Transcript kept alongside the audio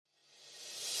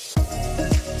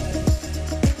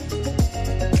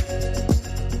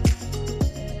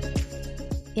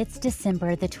It's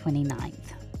December the 29th.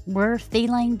 We're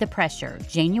feeling the pressure.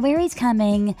 January's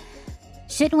coming.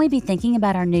 Shouldn't we be thinking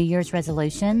about our New Year's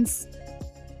resolutions?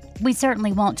 We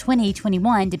certainly want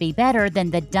 2021 to be better than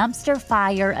the dumpster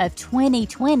fire of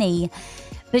 2020,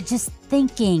 but just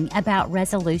thinking about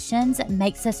resolutions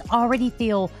makes us already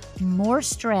feel more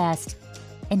stressed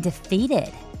and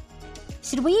defeated.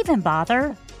 Should we even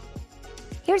bother?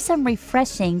 Here's some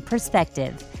refreshing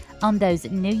perspective on those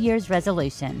New Year's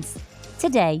resolutions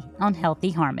today on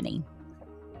Healthy Harmony.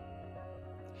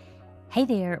 Hey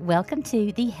there, welcome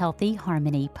to the Healthy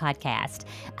Harmony podcast.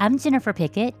 I'm Jennifer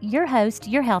Pickett, your host,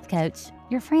 your health coach,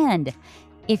 your friend.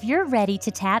 If you're ready to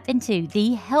tap into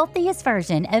the healthiest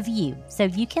version of you so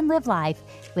you can live life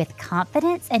with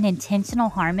confidence and intentional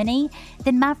harmony,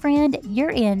 then my friend, you're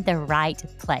in the right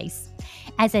place.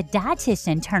 As a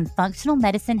dietitian turned functional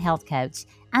medicine health coach,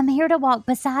 I'm here to walk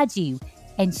beside you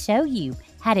and show you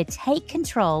how to take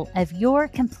control of your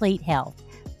complete health,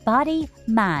 body,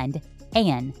 mind,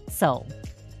 and soul.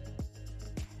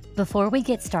 Before we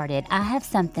get started, I have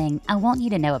something I want you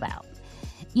to know about.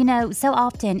 You know, so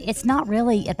often it's not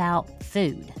really about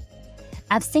food.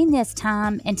 I've seen this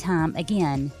time and time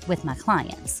again with my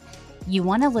clients. You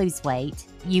want to lose weight.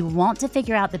 You want to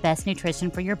figure out the best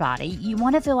nutrition for your body. You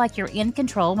want to feel like you're in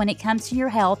control when it comes to your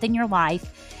health and your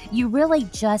life. You really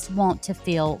just want to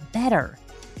feel better.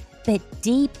 But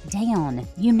deep down,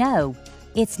 you know,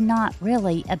 it's not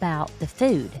really about the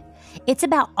food. It's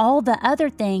about all the other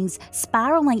things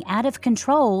spiraling out of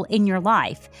control in your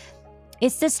life.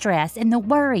 It's the stress and the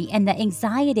worry and the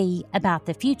anxiety about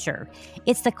the future.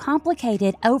 It's the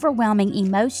complicated, overwhelming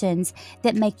emotions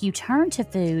that make you turn to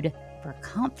food for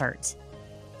comfort.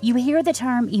 You hear the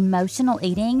term emotional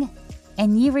eating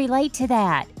and you relate to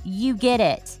that. You get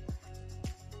it.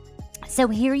 So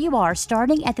here you are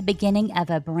starting at the beginning of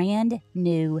a brand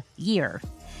new year.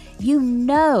 You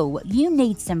know you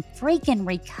need some freaking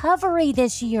recovery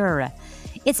this year.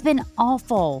 It's been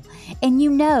awful. And you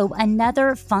know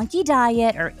another funky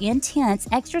diet or intense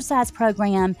exercise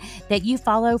program that you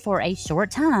follow for a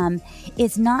short time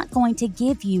is not going to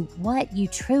give you what you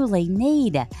truly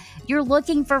need. You're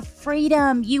looking for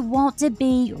freedom. You want to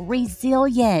be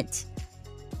resilient.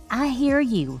 I hear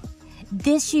you.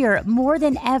 This year, more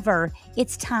than ever,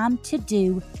 it's time to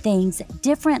do things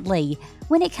differently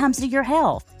when it comes to your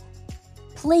health.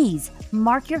 Please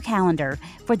mark your calendar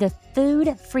for the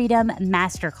Food Freedom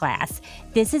Masterclass.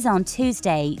 This is on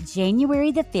Tuesday,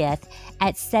 January the 5th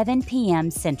at 7 p.m.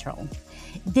 Central.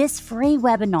 This free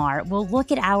webinar will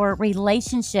look at our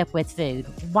relationship with food,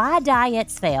 why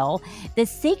diets fail, the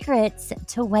secrets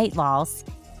to weight loss,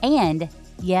 and,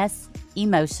 yes,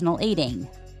 emotional eating.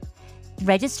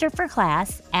 Register for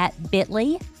class at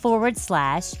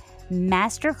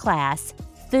bit.ly/masterclass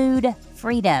food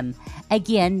freedom.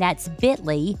 Again, that's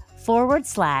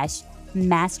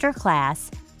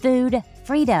bit.ly/masterclass food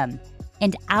freedom.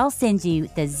 And I'll send you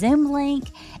the Zoom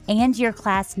link and your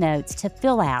class notes to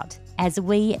fill out as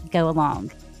we go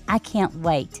along. I can't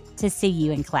wait to see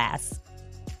you in class.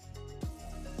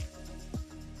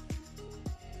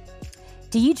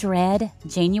 Do you dread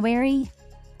January?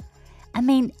 I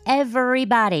mean,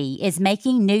 everybody is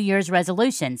making New Year's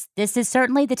resolutions. This is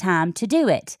certainly the time to do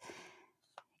it.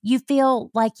 You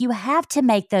feel like you have to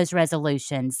make those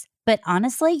resolutions, but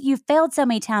honestly, you've failed so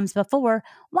many times before,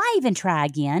 why even try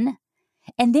again?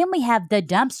 And then we have the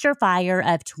dumpster fire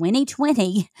of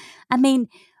 2020. I mean,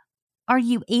 are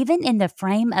you even in the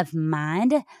frame of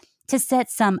mind to set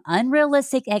some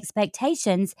unrealistic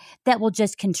expectations that will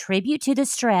just contribute to the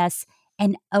stress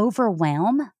and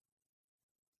overwhelm?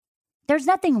 There's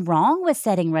nothing wrong with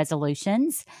setting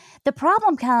resolutions. The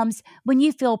problem comes when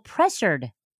you feel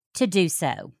pressured to do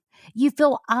so. You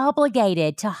feel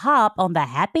obligated to hop on the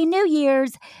Happy New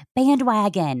Year's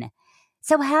bandwagon.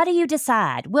 So how do you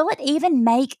decide? Will it even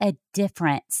make a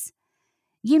difference?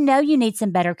 You know you need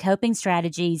some better coping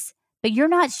strategies, but you're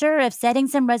not sure if setting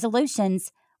some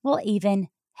resolutions will even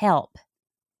help.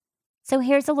 So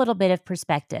here's a little bit of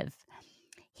perspective.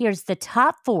 Here's the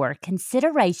top 4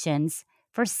 considerations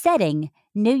for setting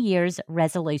New Year's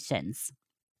resolutions.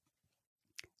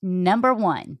 Number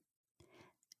 1.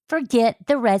 Forget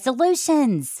the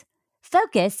resolutions.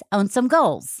 Focus on some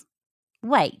goals.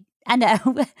 Wait, I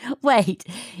know. Wait,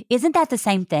 isn't that the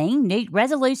same thing? New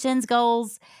resolutions,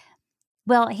 goals?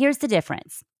 Well, here's the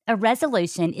difference. A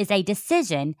resolution is a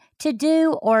decision to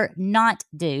do or not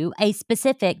do a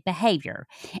specific behavior,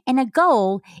 and a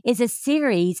goal is a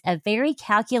series of very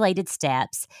calculated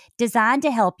steps designed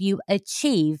to help you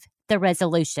achieve the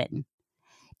resolution.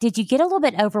 Did you get a little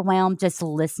bit overwhelmed just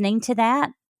listening to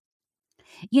that?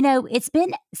 It's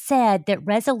been said that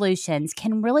resolutions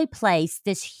can really place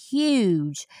this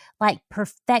huge, like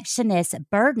perfectionist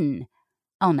burden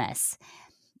on us.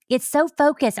 It's so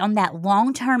focused on that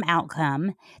long term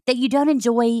outcome that you don't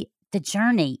enjoy the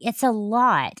journey. It's a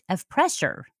lot of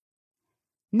pressure.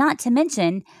 Not to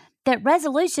mention that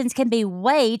resolutions can be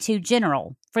way too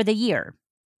general for the year.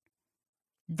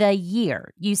 The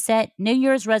year. You set New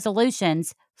Year's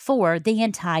resolutions for the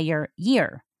entire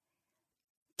year.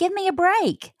 Give me a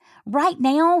break. Right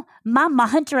now, my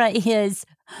mantra is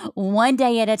one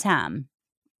day at a time.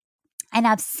 And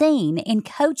I've seen in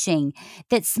coaching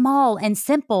that small and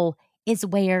simple is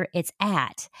where it's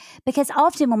at. Because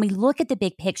often when we look at the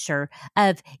big picture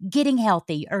of getting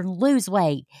healthy or lose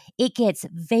weight, it gets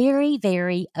very,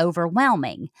 very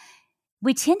overwhelming.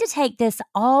 We tend to take this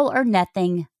all or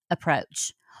nothing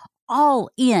approach,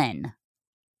 all in,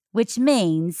 which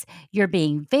means you're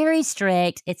being very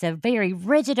strict. It's a very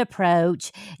rigid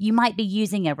approach. You might be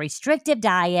using a restrictive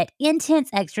diet, intense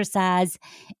exercise,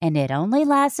 and it only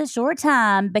lasts a short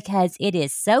time because it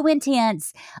is so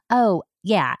intense. Oh,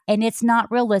 yeah, and it's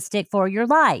not realistic for your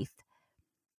life.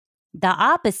 The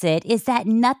opposite is that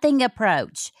nothing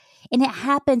approach, and it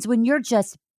happens when you're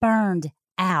just burned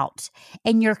out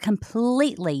and you're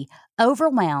completely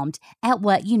overwhelmed at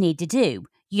what you need to do.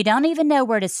 You don't even know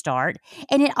where to start,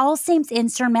 and it all seems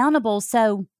insurmountable.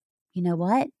 So, you know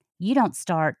what? You don't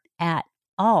start at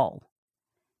all.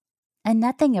 A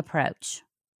nothing approach.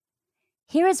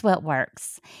 Here is what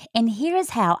works, and here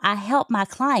is how I help my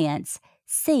clients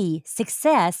see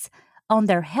success on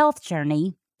their health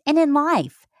journey and in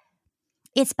life.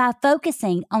 It's by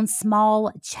focusing on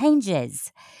small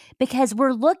changes because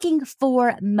we're looking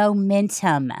for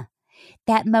momentum.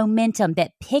 That momentum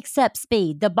that picks up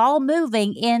speed, the ball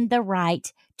moving in the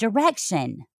right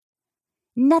direction.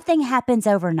 Nothing happens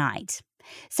overnight.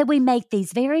 So we make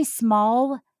these very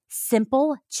small,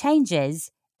 simple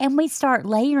changes and we start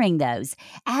layering those.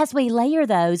 As we layer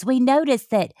those, we notice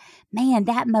that, man,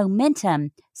 that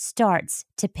momentum starts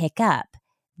to pick up.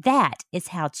 That is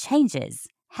how changes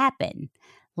happen.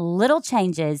 Little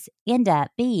changes end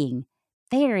up being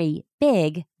very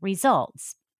big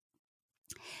results.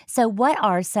 So, what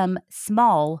are some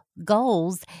small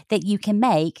goals that you can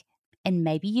make? And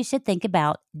maybe you should think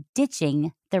about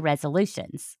ditching the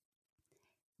resolutions.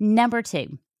 Number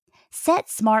 2, set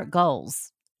SMART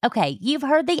goals. Okay, you've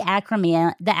heard the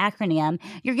acronym.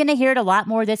 You're going to hear it a lot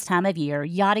more this time of year,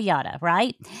 yada, yada,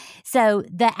 right? So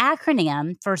the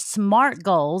acronym for SMART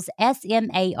goals,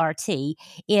 SMART,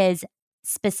 is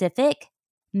specific,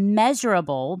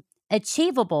 measurable,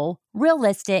 achievable,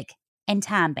 realistic, and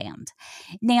time bound.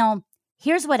 Now,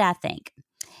 here's what I think.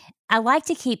 I like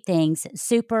to keep things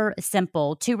super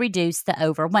simple to reduce the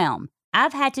overwhelm.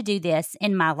 I've had to do this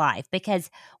in my life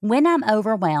because when I'm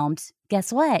overwhelmed,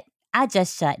 guess what? I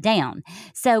just shut down.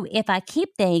 So if I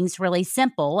keep things really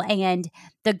simple and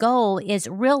the goal is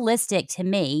realistic to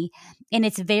me and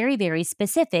it's very, very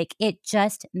specific, it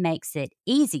just makes it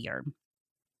easier.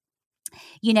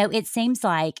 It seems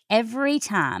like every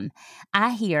time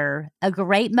I hear a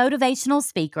great motivational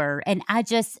speaker and I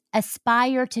just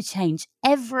aspire to change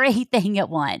everything at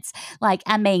once.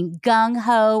 Gung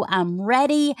ho, I'm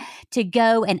ready to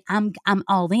go and I'm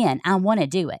all in. I want to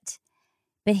do it.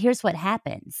 But here's what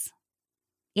happens.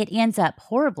 It ends up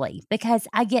horribly because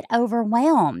I get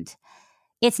overwhelmed.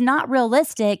 It's not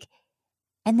realistic.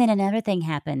 And then another thing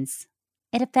happens.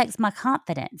 It affects my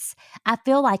confidence. I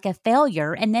feel like a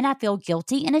failure, and then I feel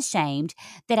guilty and ashamed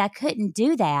that I couldn't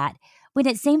do that when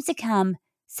it seems to come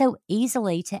so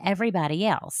easily to everybody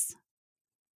else.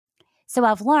 So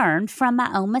I've learned from my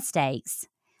own mistakes.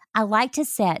 I like to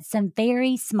set some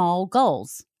very small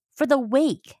goals for the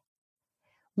week,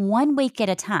 1 week at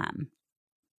a time.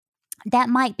 That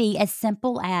might be as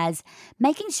simple as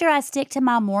making sure I stick to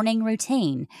my morning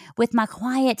routine with my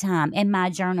quiet time and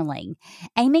my journaling,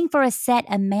 aiming for a set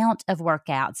amount of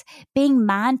workouts, being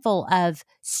mindful of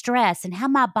stress and how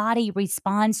my body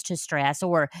responds to stress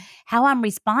or how I'm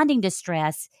responding to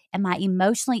stress. Am I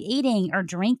emotionally eating or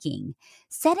drinking?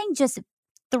 Setting just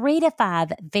 3 to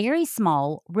 5 very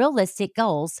small, realistic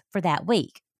goals for that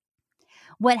week.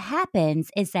 What happens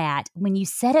is that when you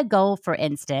set a goal, for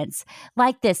instance,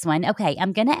 like this one, okay,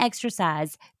 I'm going to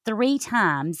exercise 3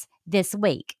 times this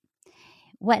week.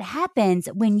 What happens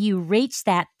when you reach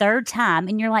that third time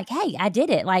and you're like, hey, I did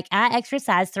it. Like I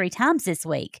exercised 3 times this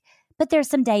week, but there's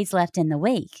some days left in the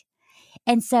week.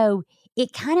 And so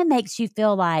it kind of makes you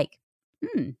feel like,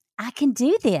 I can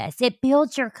do this. It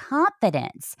builds your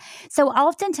confidence. So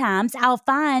oftentimes I'll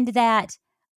find that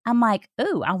I'm like,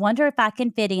 I wonder if I can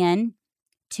fit in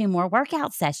 2 more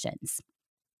workout sessions.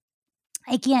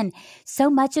 Again, so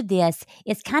much of this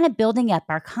is kind of building up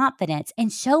our confidence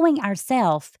and showing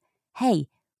ourselves, hey,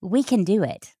 we can do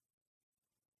it.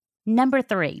 Number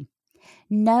 3,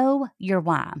 know your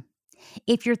why.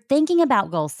 If you're thinking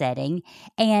about goal setting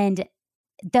and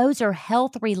those are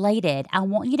health related, I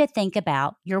want you to think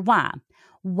about your why.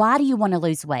 Why do you want to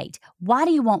lose weight? Why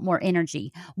do you want more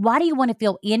energy? Why do you want to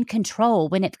feel in control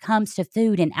when it comes to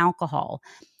food and alcohol?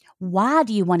 Why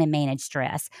do you want to manage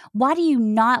stress? Why do you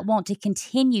not want to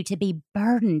continue to be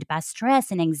burdened by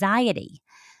stress and anxiety?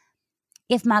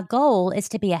 If my goal is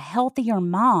to be a healthier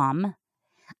mom,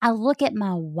 I look at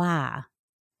my why,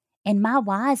 and my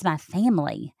why is my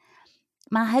family.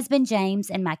 My husband, James,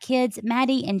 and my kids,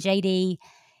 Maddie and JD.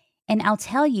 And I'll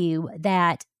tell you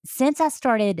that since I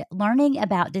started learning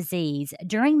about disease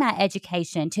during my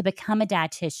education to become a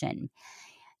dietitian,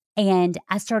 and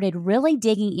I started really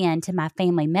digging into my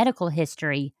family medical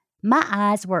history, my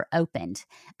eyes were opened.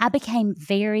 I became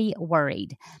very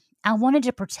worried. I wanted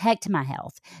to protect my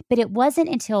health, but it wasn't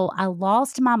until I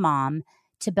lost my mom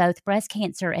to both breast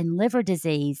cancer and liver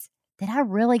disease that I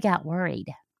really got worried.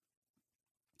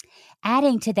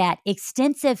 Adding to that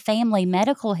extensive family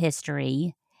medical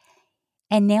history,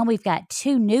 and now we've got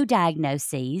 2 new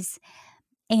diagnoses,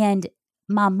 and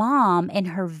my mom in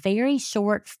her very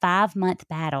short 5-month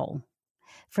battle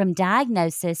from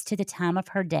diagnosis to the time of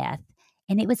her death,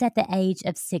 and it was at the age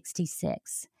of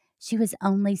 66. She was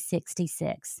only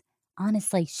 66.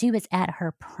 Honestly, she was at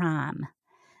her prime.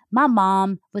 My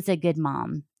mom was a good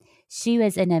mom. She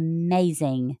was an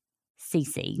amazing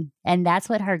Cece, and that's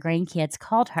what her grandkids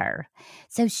called her.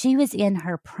 So she was in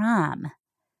her prime.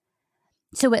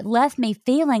 So it left me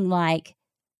feeling like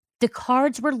the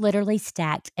cards were literally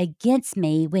stacked against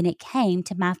me when it came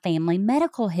to my family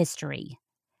medical history.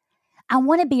 I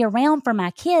want to be around for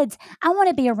my kids. I want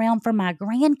to be around for my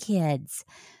grandkids.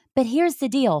 But here's the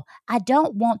deal. I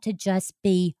don't want to just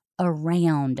be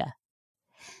around.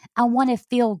 I want to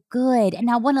feel good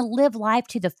and I want to live life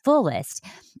to the fullest.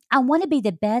 I want to be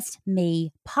the best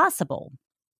me possible.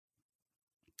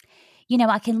 You know,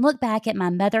 I can look back at my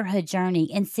motherhood journey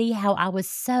and see how I was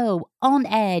so on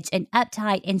edge and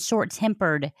uptight and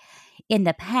short-tempered in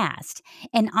the past.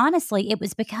 And honestly, it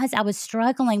was because I was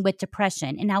struggling with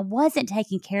depression and I wasn't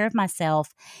taking care of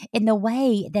myself in the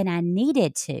way that I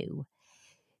needed to.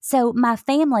 So my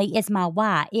family is my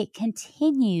why. It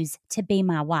continues to be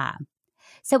my why.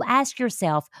 So ask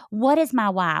yourself, what is my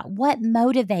why? What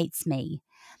motivates me?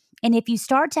 And if you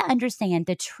start to understand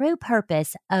the true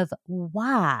purpose of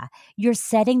why you're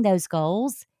setting those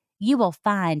goals, you will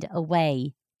find a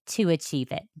way to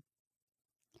achieve it.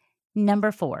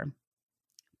 Number 4,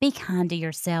 be kind to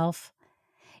yourself.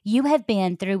 You have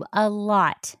been through a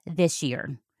lot this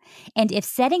year. And if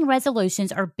setting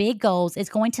resolutions or big goals is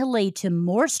going to lead to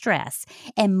more stress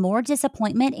and more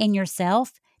disappointment in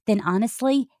yourself, then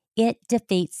honestly, it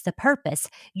defeats the purpose.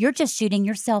 You're just shooting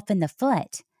yourself in the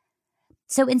foot.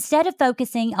 So instead of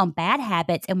focusing on bad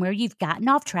habits and where you've gotten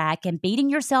off track and beating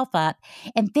yourself up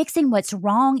and fixing what's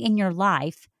wrong in your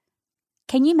life,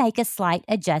 can you make a slight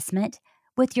adjustment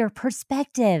with your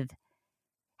perspective?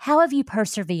 How have you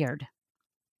persevered?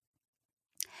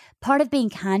 Part of being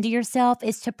kind to yourself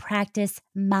is to practice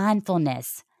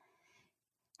mindfulness.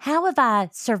 How have I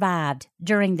survived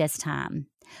during this time?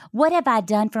 What have I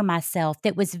done for myself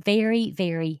that was very,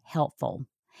 very helpful?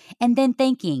 And then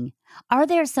thinking, are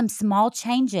there some small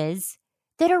changes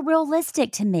that are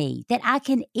realistic to me that I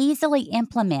can easily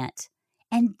implement?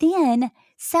 And then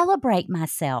celebrate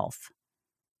myself.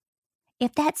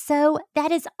 If that's so,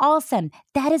 that is awesome.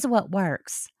 That is what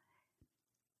works.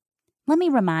 Let me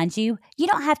remind you, you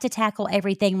don't have to tackle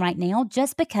everything right now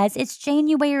just because it's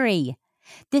January.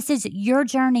 This is your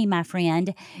journey, my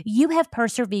friend. You have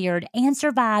persevered and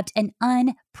survived an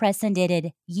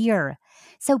unprecedented year.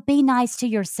 So be nice to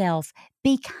yourself.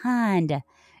 Be kind.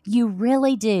 You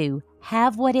really do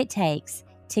have what it takes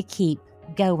to keep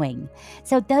going.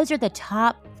 So those are the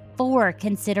top 4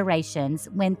 considerations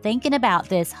when thinking about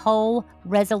this whole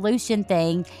resolution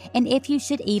thing and if you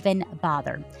should even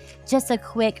bother. Just a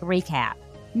quick recap.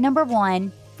 Number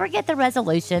 1, forget the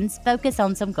resolutions, focus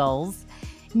on some goals.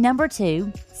 Number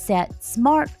 2, set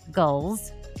SMART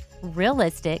goals,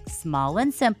 realistic, small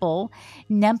and simple.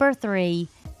 Number 3,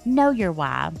 know your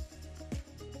why.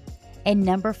 And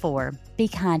number 4, be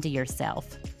kind to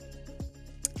yourself.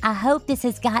 I hope this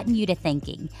has gotten you to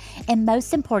thinking, and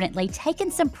most importantly,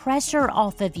 taken some pressure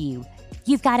off of you.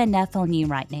 You've got enough on you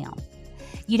right now.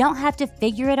 You don't have to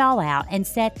figure it all out and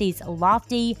set these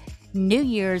lofty New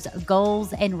Year's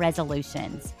goals and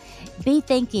resolutions. Be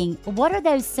thinking, what are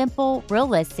those simple,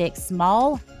 realistic,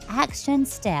 small action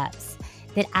steps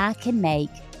that I can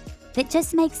make that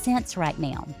just makes sense right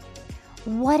now?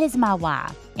 What is my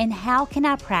why? And how can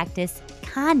I practice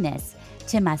kindness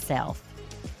to myself?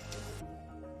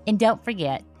 And don't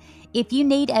forget, if you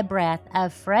need a breath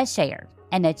of fresh air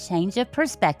and a change of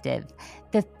perspective,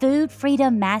 the Food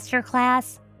Freedom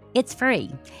Masterclass, it's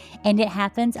free. And it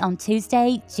happens on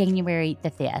Tuesday, January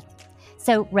the 5th.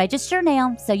 So register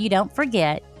now so you don't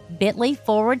forget,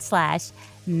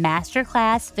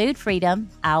 bit.ly/Masterclass Food Freedom.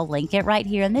 I'll link it right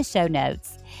here in the show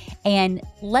notes. And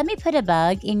let me put a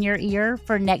bug in your ear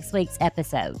for next week's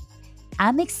episode.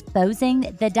 I'm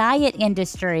exposing the diet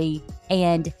industry,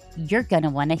 and you're going to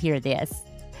want to hear this.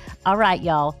 All right,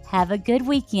 y'all, have a good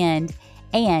weekend,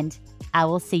 and I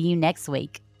will see you next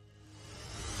week.